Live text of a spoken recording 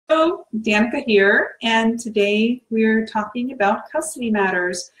Danica here, and today we're talking about custody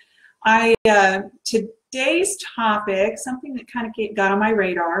matters. Today's topic, something that kind of got on my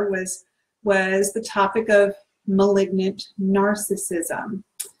radar, was the topic of malignant narcissism.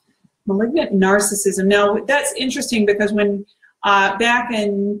 Malignant narcissism. Now, that's interesting because when back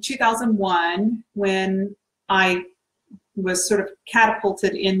in 2001, when I was sort of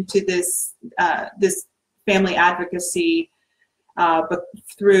catapulted into this family advocacy, but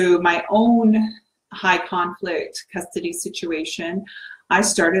through my own high conflict custody situation, I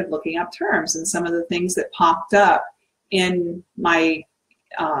started looking up terms, and some of the things that popped up in my,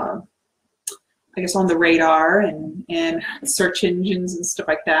 I guess, on the radar and search engines and stuff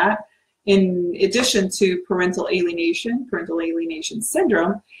like that, in addition to parental alienation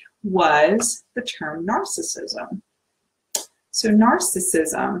syndrome, was the term narcissism. So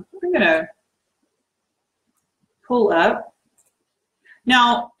narcissism, I'm going to pull up.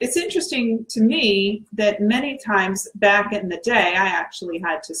 Now, it's interesting to me that many times back in the day, I actually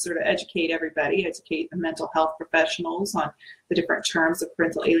had to sort of educate everybody, educate the mental health professionals on the different terms of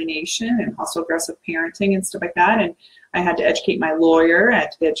parental alienation and hostile aggressive parenting and stuff like that. And I had to educate my lawyer, I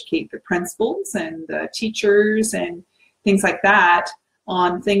had to educate the principals and the teachers and things like that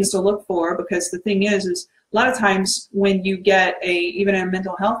on things to look for, because the thing is a lot of times when you get even a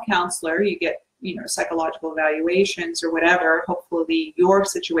mental health counselor, you get psychological evaluations or whatever. Hopefully your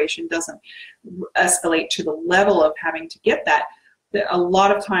situation doesn't escalate to the level of having to get that. A lot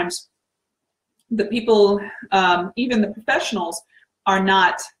of times the people, even the professionals, are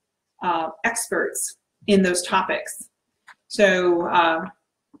not experts in those topics. So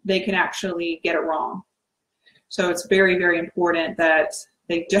they can actually get it wrong. So it's very, very important that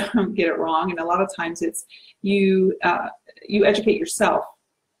they don't get it wrong. And a lot of times it's you educate yourself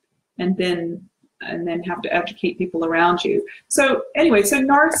and then have to educate people around you. So anyway, so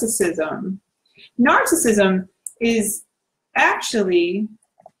narcissism. Narcissism is actually,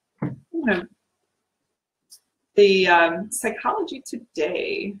 the Psychology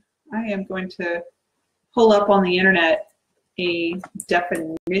Today. I am going to pull up on the internet a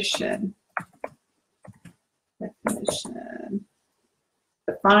definition.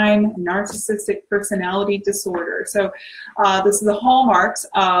 Define narcissistic personality disorder. So this is the hallmarks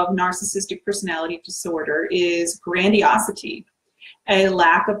of narcissistic personality disorder is grandiosity, a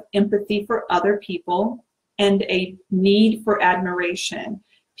lack of empathy for other people, and a need for admiration.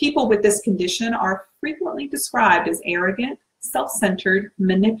 People with this condition are frequently described as arrogant, self-centered,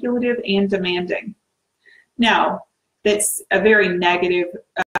 manipulative, and demanding. Now, that's a very negative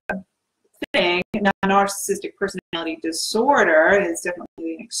thing. Now, narcissistic personality disorder is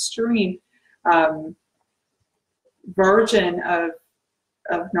definitely an extreme version of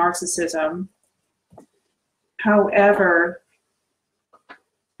narcissism. However,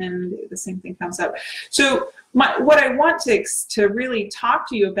 and the same thing comes up. So what I want to really talk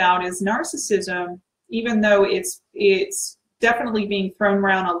to you about is narcissism, even though it's definitely being thrown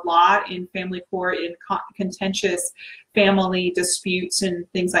around a lot in family court, in contentious family disputes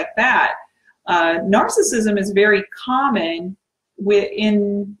and things like that. Narcissism is very common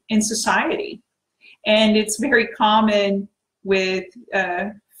in society, and it's very common with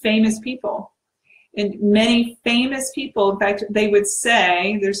famous people. And many famous people, in fact, they would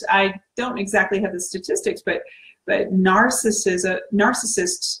say, I don't exactly have the statistics, but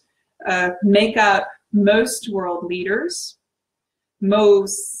narcissists make up most world leaders,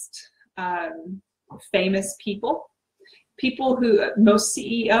 most famous people, most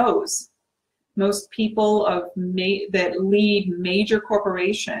CEOs, most people that lead major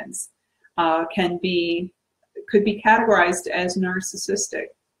corporations could be categorized as narcissistic.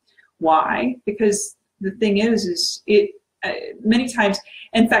 Why? Because the thing is many times,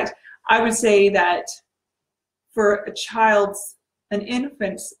 in fact, I would say that for an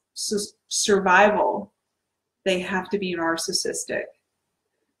infant's survival, they have to be narcissistic.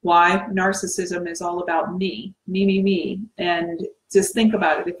 Why? Narcissism is all about me. And just think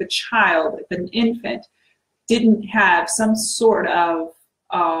about it. If an infant didn't have some sort of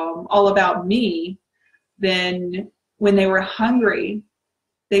all about me, then when they were hungry,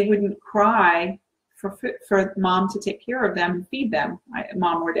 they wouldn't cry for mom to take care of them and feed them,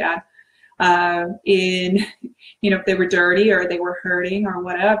 mom or dad. If they were dirty or they were hurting or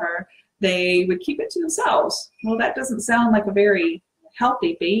whatever, they would keep it to themselves. Well, that doesn't sound like a very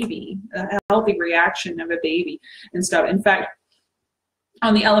healthy baby, a healthy reaction of a baby and stuff. In fact,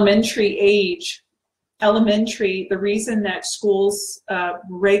 on the elementary age, the reason that schools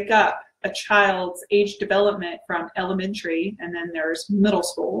break up a child's age development from elementary, and then there's middle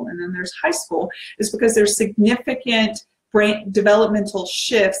school, and then there's high school, is because there's significant brain developmental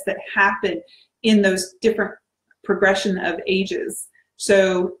shifts that happen in those different progression of ages.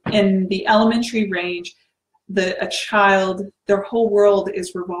 So in the elementary range, a child, their whole world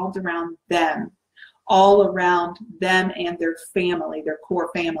is revolved around them, all around them and their family, their core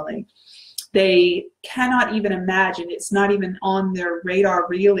family. They cannot even imagine, it's not even on their radar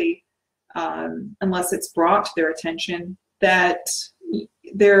really, unless it's brought to their attention, that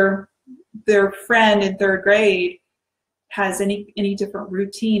their friend in third grade has any different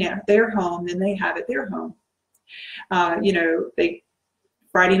routine at their home than they have at their home. You know,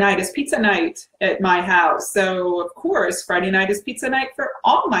 Friday night is pizza night at my house. So of course, Friday night is pizza night for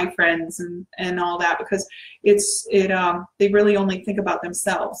all my friends and all that, because they really only think about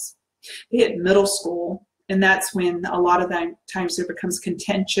themselves. They hit middle school, and that's when a lot of the times there becomes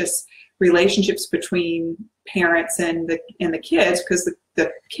contentious relationships between parents and the kids, because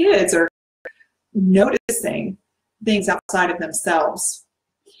the kids are noticing things outside of themselves.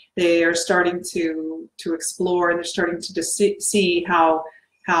 They are starting to explore, and they're starting to see how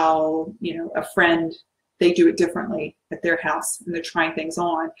you know, a friend, they do it differently at their house, and they're trying things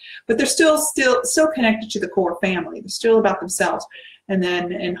on, but they're still connected to the core family. They're still about themselves. And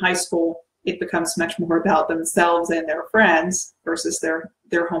then in high school, it becomes much more about themselves and their friends versus their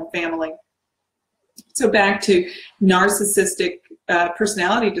home family. So back to narcissistic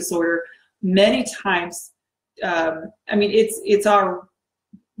personality disorder, many times, I mean, it's our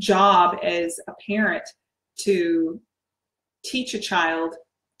job as a parent to teach a child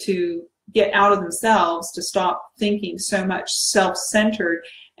to get out of themselves, to stop thinking so much self-centered,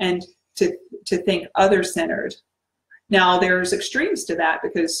 and to think other-centered. Now, there's extremes to that,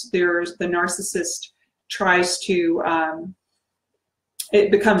 because there's the narcissist tries to,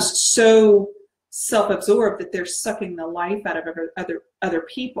 it becomes so self-absorbed that they're sucking the life out of other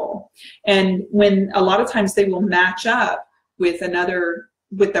people. And when a lot of times they will match up with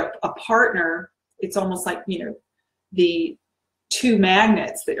a partner, it's almost like, you know, the two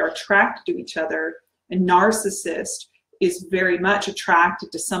magnets that are attracted to each other. A narcissist is very much attracted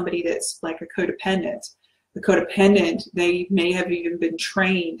to somebody that's like a codependent. The codependent, they may have even been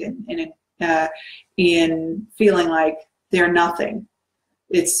trained in feeling like they're nothing.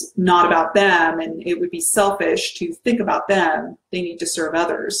 It's not about them, and it would be selfish to think about them. They need to serve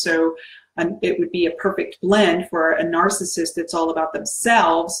others. So it would be a perfect blend for a narcissist that's all about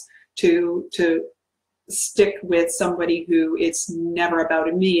themselves to stick with somebody who it's never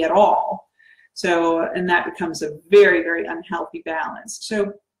about me at all. So, and that becomes a very, very unhealthy balance.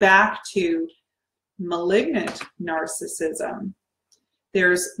 So back to malignant narcissism.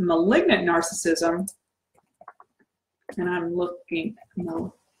 There's malignant narcissism, and I'm looking at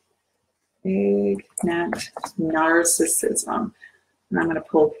malignant narcissism, and I'm going to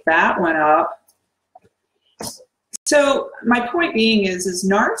pull that one up. So my point being is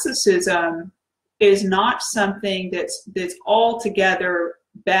narcissism is not something that's altogether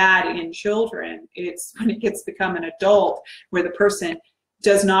bad in children. It's when it gets to become an adult, where the person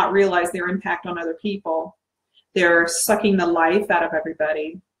does not realize their impact on other people. They're sucking the life out of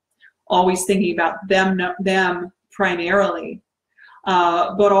everybody, always thinking about them primarily,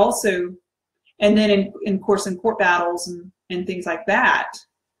 but also, and then in course in court battles and things like that,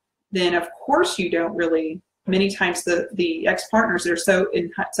 then of course you don't really. Many times the ex-partners are so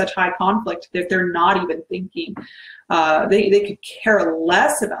in such high conflict that they're not even thinking. They could care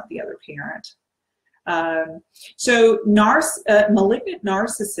less about the other parent. So malignant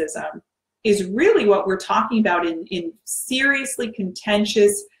narcissism is really what we're talking about in seriously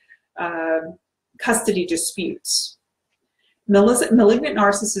contentious custody disputes. Malignant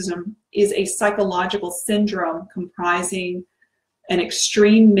narcissism is a psychological syndrome comprising an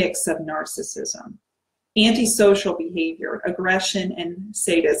extreme mix of narcissism, antisocial behavior, aggression, and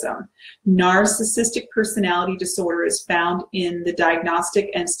sadism. Narcissistic personality disorder is found in the Diagnostic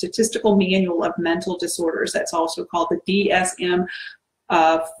and Statistical Manual of Mental Disorders. That's also called the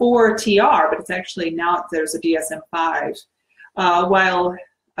DSM-4-TR, but it's actually now there's a DSM-5. While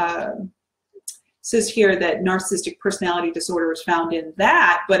it says here that narcissistic personality disorder is found in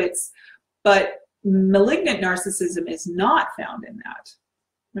that, but malignant narcissism is not found in that,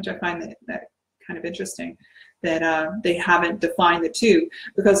 which I find that kind of interesting, that they haven't defined the two.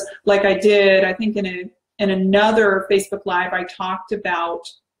 Because like I did, I think in another Facebook Live, I talked about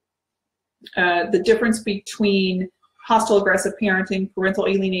the difference between hostile aggressive parenting, parental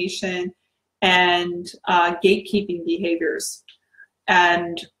alienation, and gatekeeping behaviors.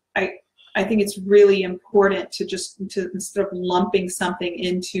 And I think it's really important to instead of lumping something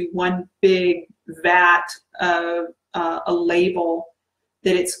into one big vat of a label,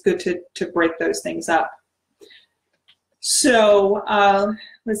 that it's good to break those things up. So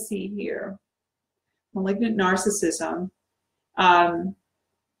let's see here. Malignant narcissism. A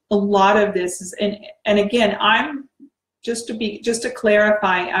lot of this is, and again, I'm just to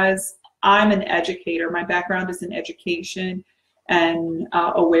clarify, as I'm an educator, my background is in education and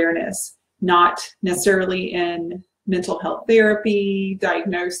awareness, not necessarily in mental health therapy,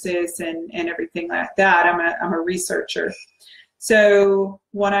 diagnosis, and everything like that. I'm a researcher. So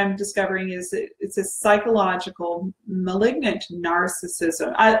what I'm discovering is it's a psychological malignant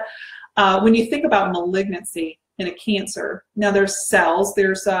narcissism. When you think about malignancy in a cancer, now there's cells,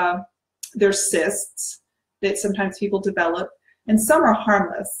 there's cysts that sometimes people develop, and some are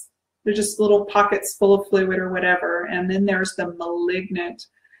harmless. They're just little pockets full of fluid or whatever. And then there's the malignant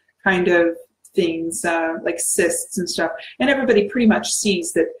kind of things like cysts and stuff. And everybody pretty much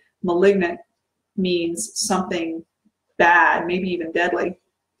sees that malignant means something bad, maybe even deadly.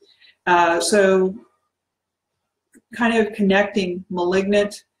 So kind of connecting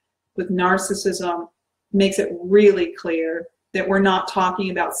malignant with narcissism makes it really clear that we're not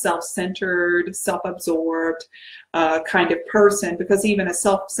talking about self-centered, self-absorbed kind of person, because even a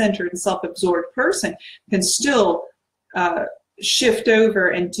self-centered and self-absorbed person can still shift over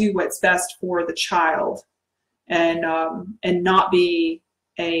and do what's best for the child, and not be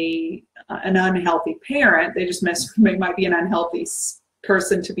an unhealthy parent. They just might be an unhealthy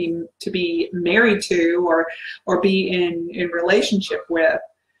person to be married to or be in relationship with,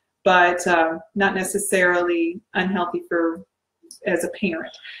 but not necessarily unhealthy as a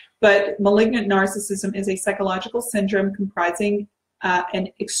parent. But malignant narcissism is a psychological syndrome comprising an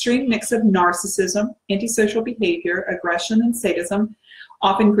extreme mix of narcissism, antisocial behavior, aggression, and sadism,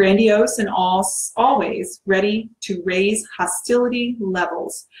 often grandiose and always ready to raise hostility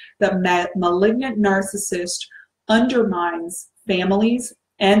levels. The malignant narcissist undermines families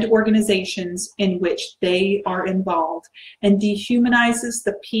and organizations in which they are involved and dehumanizes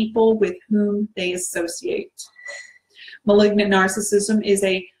the people with whom they associate. Malignant narcissism is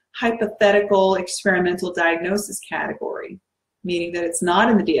a hypothetical experimental diagnosis category, meaning that it's not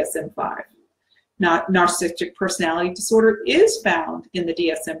in the DSM-5. Not narcissistic personality disorder is found in the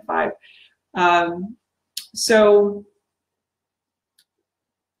DSM-5.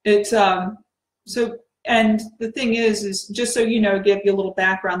 And the thing is just so you know, give you a little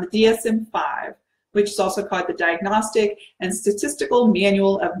background, the DSM-5, which is also called the Diagnostic and Statistical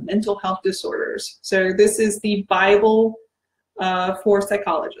Manual of Mental Health Disorders. So this is the Bible for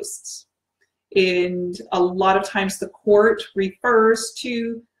psychologists. And a lot of times the court refers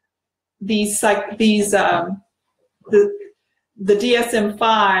to the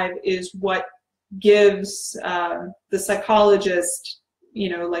DSM-5 is what gives the psychologist,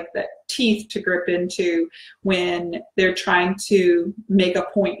 like the teeth to grip into when they're trying to make a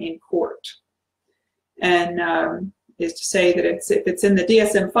point in court. And is to say that if it's in the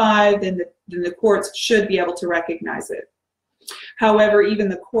DSM-5, then the courts should be able to recognize it. However, even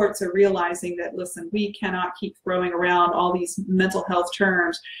the courts are realizing that, listen, we cannot keep throwing around all these mental health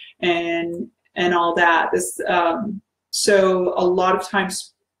terms and all that. So a lot of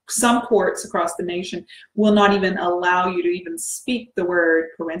times, some courts across the nation will not even allow you to even speak the word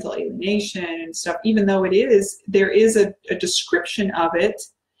parental alienation and stuff, even though there is a description of it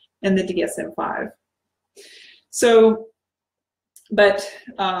in the DSM-5. So, but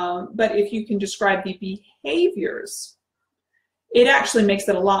if you can describe the behaviors, it actually makes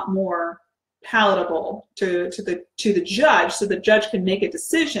it a lot more palatable to the judge, so the judge can make a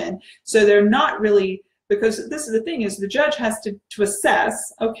decision. So they're not really, because this is the thing, is the judge has to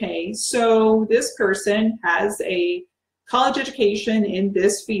assess, okay, so this person has a college education in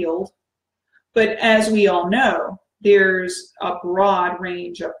this field, but as we all know, there's a broad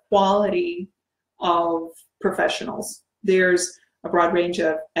range of quality of professionals. There's a broad range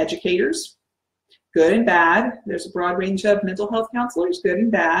of educators, good and bad. There's a broad range of mental health counselors, good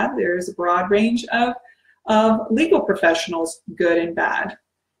and bad. There's a broad range of legal professionals, good and bad,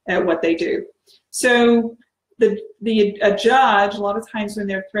 at what they do. So a judge, a lot of times when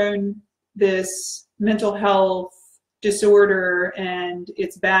they're thrown this mental health disorder and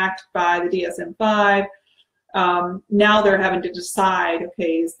it's backed by the DSM-5, now they're having to decide,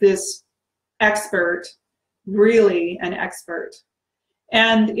 okay, is this expert really an expert?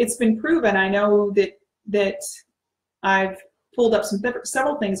 And it's been proven. I know that I've pulled up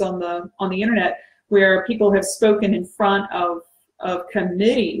several things on the internet where people have spoken in front of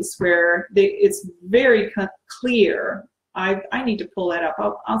committees where it's very clear. I need to pull that up.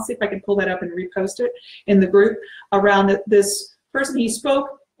 I'll see if I can pull that up and repost it in the group around this person. He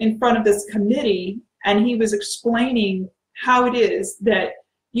spoke in front of this committee and he was explaining how it is that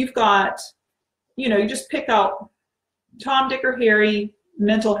you've got, you just pick out Tom, Dick, or Harry,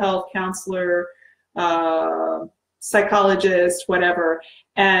 mental health counselor, psychologist, whatever,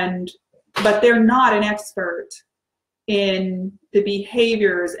 but they're not an expert in the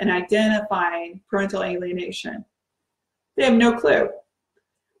behaviors and identifying parental alienation. They have no clue.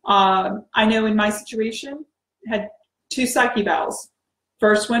 I know in my situation, I had 2 psych evals.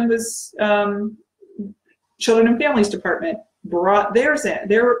 First one was Children and Families Department brought theirs in,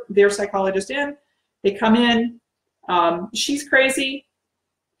 their psychologist in. They come in. She's crazy.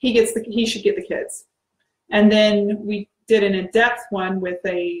 He should get the kids. And then we did an in-depth one with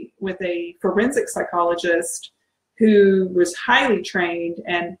a forensic psychologist who was highly trained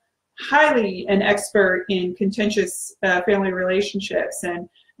and highly an expert in contentious family relationships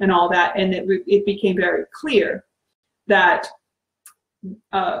and all that. And it became very clear that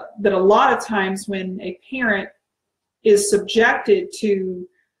a lot of times when a parent is subjected to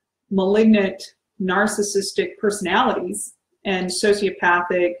malignant narcissistic personalities and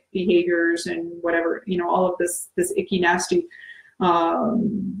sociopathic behaviors and whatever, all of this icky, nasty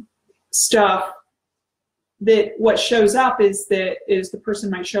stuff, that what shows up is the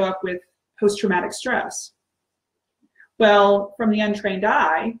person might show up with post-traumatic stress. Well, from the untrained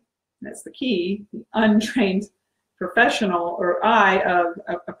eye, that's the key, the untrained professional or eye of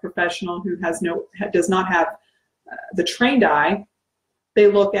a professional who does not have the trained eye, they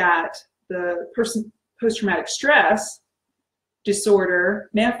look at the person post-traumatic stress disorder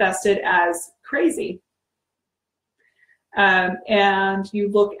manifested as crazy. And you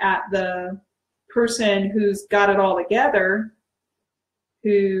look at the person who's got it all together,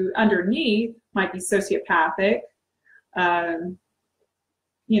 who underneath might be sociopathic, a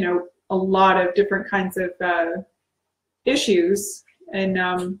lot of different kinds of issues, and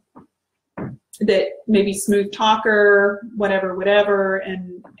that maybe smooth talker, whatever,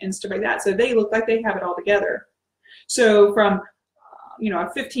 and stuff like that. So they look like they have it all together. So from a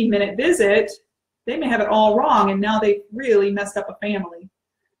 15-minute visit, they may have it all wrong, and now they've really messed up a family.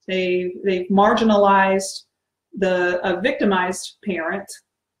 They've marginalized a victimized parent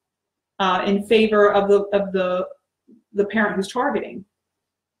in favor of the parent who's targeting.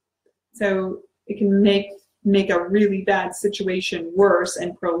 So it can make a really bad situation worse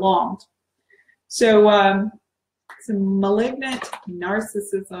and prolonged. So malignant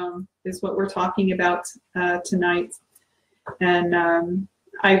narcissism is what we're talking about tonight. And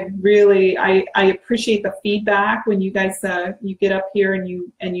I appreciate the feedback when you guys you get up here and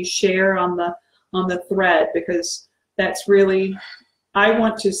you share on the thread, because that's really, I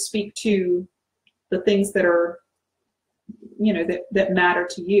want to speak to the things that are that matter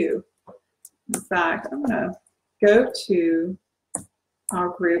to you. In fact, I'm going to go to our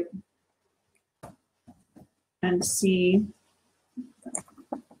group and see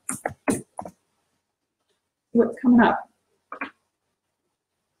what's coming up.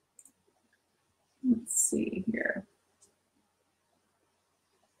 Let's see here.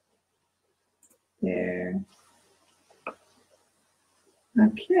 There.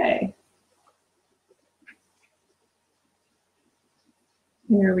 Okay.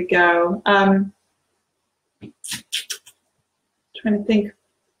 There we go. Trying to think.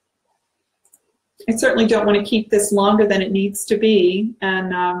 I certainly don't want to keep this longer than it needs to be.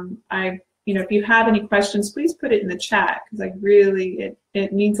 And if you have any questions, please put it in the chat, because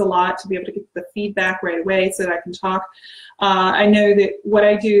it means a lot to be able to get the feedback right away so that I can talk. I know that what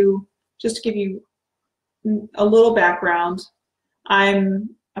I do, just to give you a little background,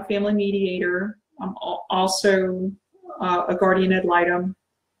 I'm a family mediator. I'm also a guardian ad litem,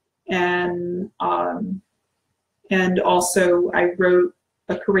 and also I wrote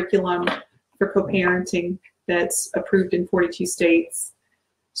a curriculum for co-parenting that's approved in 42 states.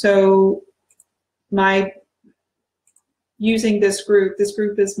 So using this group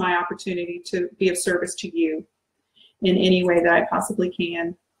is my opportunity to be of service to you in any way that I possibly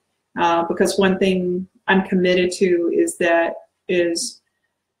can. Because one thing I'm committed to is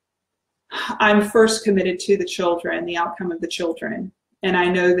I'm first committed to the children, the outcome of the children. And I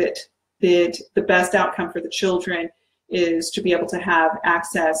know that the best outcome for the children is to be able to have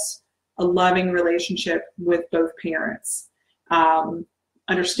access, a loving relationship with both parents.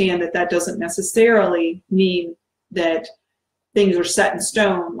 Understand that doesn't necessarily mean that things are set in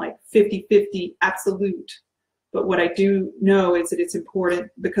stone, like 50-50 absolute. But what I do know is that it's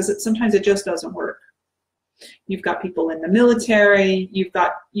important, because sometimes it just doesn't work. You've got people in the military, you've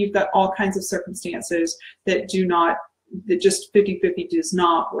got all kinds of circumstances that just 50-50 does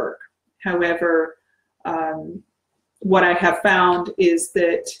not work. However, what I have found is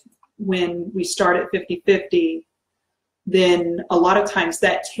that when we start at 50-50, then a lot of times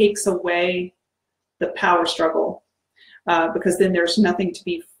that takes away the power struggle. because then there's nothing to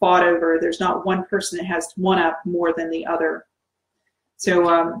be fought over. There's not one person that has one up more than the other.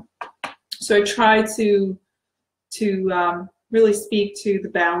 So so I try to really speak to the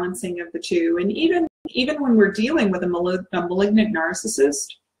balancing of the two. And even when we're dealing with a malignant narcissist,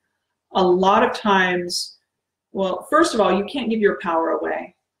 a lot of times, well, first of all, you can't give your power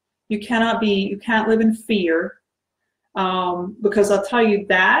away. You can't live in fear, because I'll tell you,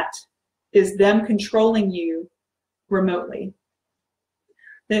 that is them controlling you remotely.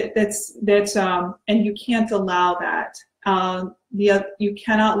 That's and you can't allow that. You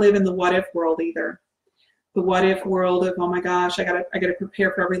cannot live in the what if world either. The what if world of, oh my gosh, I gotta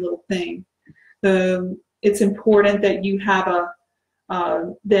prepare for every little thing. It's important that you have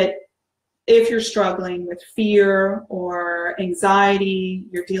that if you're struggling with fear or anxiety,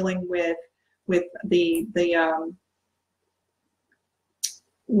 you're dealing with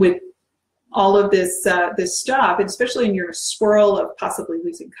all of this stuff, and especially when you're in a swirl of possibly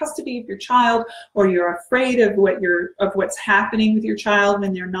losing custody of your child, or you're afraid of what's happening with your child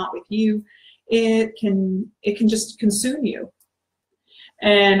when they're not with you, it can just consume you.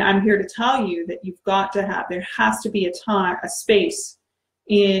 And I'm here to tell you that there has to be a space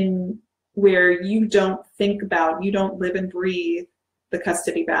in where you don't live and breathe the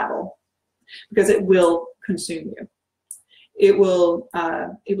custody battle, because it will consume you. It will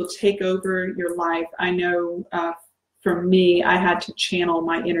take over your life. I know for me, I had to channel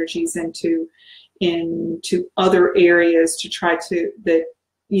my energies into other areas to try to,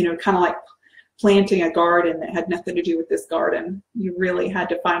 kind of like planting a garden that had nothing to do with this garden. You really had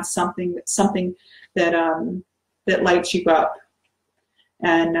to find something that lights you up,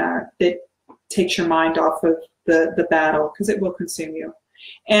 and that takes your mind off of the battle, because it will consume you.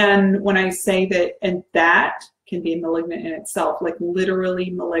 And when I say that, and that can be malignant in itself, like literally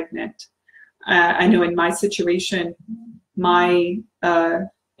malignant. I know in my situation,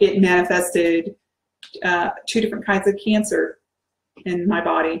 it manifested 2 different kinds of cancer in my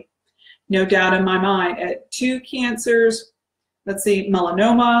body. No doubt in my mind, at 2 cancers, let's see,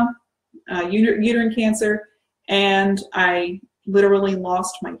 melanoma, uterine cancer, and I literally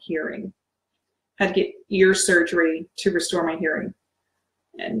lost my hearing. Had to get ear surgery to restore my hearing.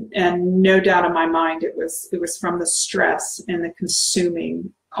 And no doubt in my mind, it was from the stress and the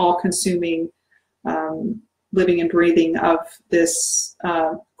all-consuming living and breathing of this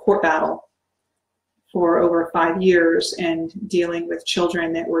court battle for over 5 years, and dealing with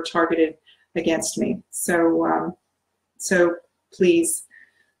children that were targeted against me. So so please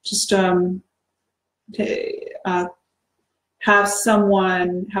just have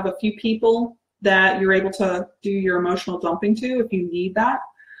a few people that you're able to do your emotional dumping to if you need that,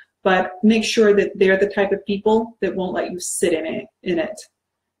 but make sure that they're the type of people that won't let you sit in it.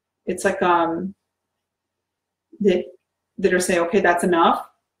 It's like that are saying, okay, that's enough.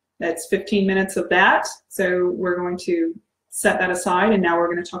 That's 15 minutes of that. So we're going to set that aside, and now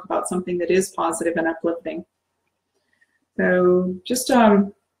we're going to talk about something that is positive and uplifting. So just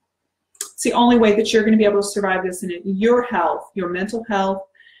it's the only way that you're going to be able to survive this, and your health, your mental health,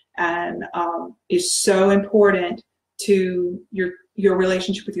 and is so important to your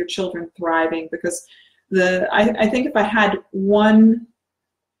relationship with your children thriving. Because I think if I had one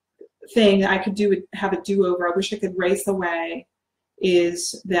thing I could do, have a do-over, I wish I could race away,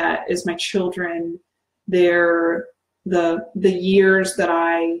 is my children, the years that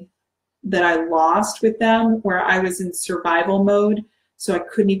I lost with them, where I was in survival mode, so I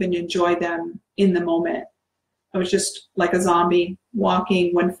couldn't even enjoy them in the moment. I was just like a zombie,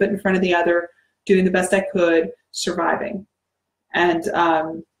 walking 1 foot in front of the other, doing the best I could, surviving, and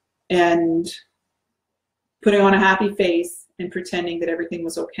putting on a happy face and pretending that everything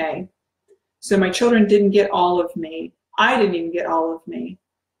was okay. So my children didn't get all of me. I didn't even get all of me.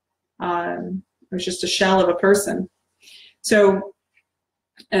 I was just a shell of a person. So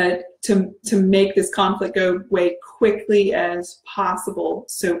to make this conflict go away quickly as possible,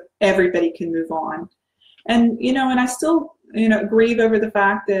 so everybody can move on. And and I still grieve over the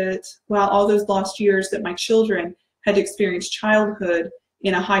fact that, well, all those lost years that my children had experienced childhood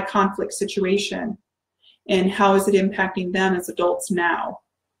in a high conflict situation, and how is it impacting them as adults now?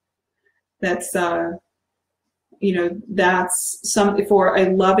 That's that's something for a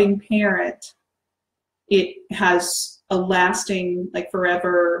loving parent. It has a lasting, like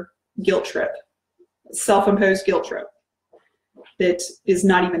forever guilt trip, self-imposed guilt trip that is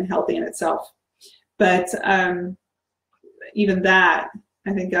not even healthy in itself. But even that,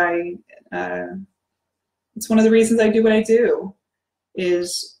 I think it's one of the reasons I do what I do,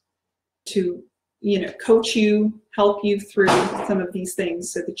 is to coach you, help you through some of these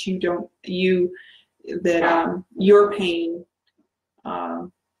things, so that you your pain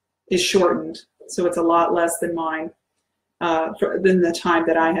is shortened, so it's a lot less than mine, than the time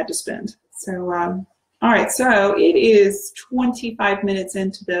that I had to spend. So, all right, so it is 25 minutes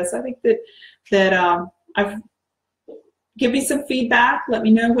into this. I think that I've give me some feedback. Let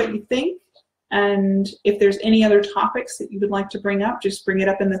me know what you think, and if there's any other topics that you would like to bring up, just bring it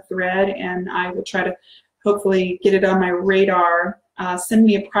up in the thread, and I will try to hopefully get it on my radar. Send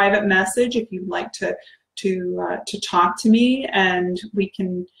me a private message if you'd like to talk to me, and we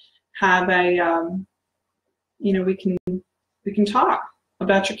can have a we can talk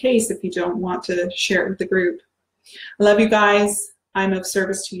about your case if you don't want to share it with the group. I love you guys. I'm of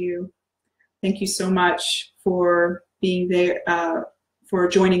service to you. Thank you so much for being there, for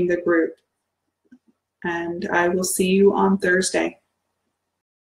joining the group, and I will see you on Thursday.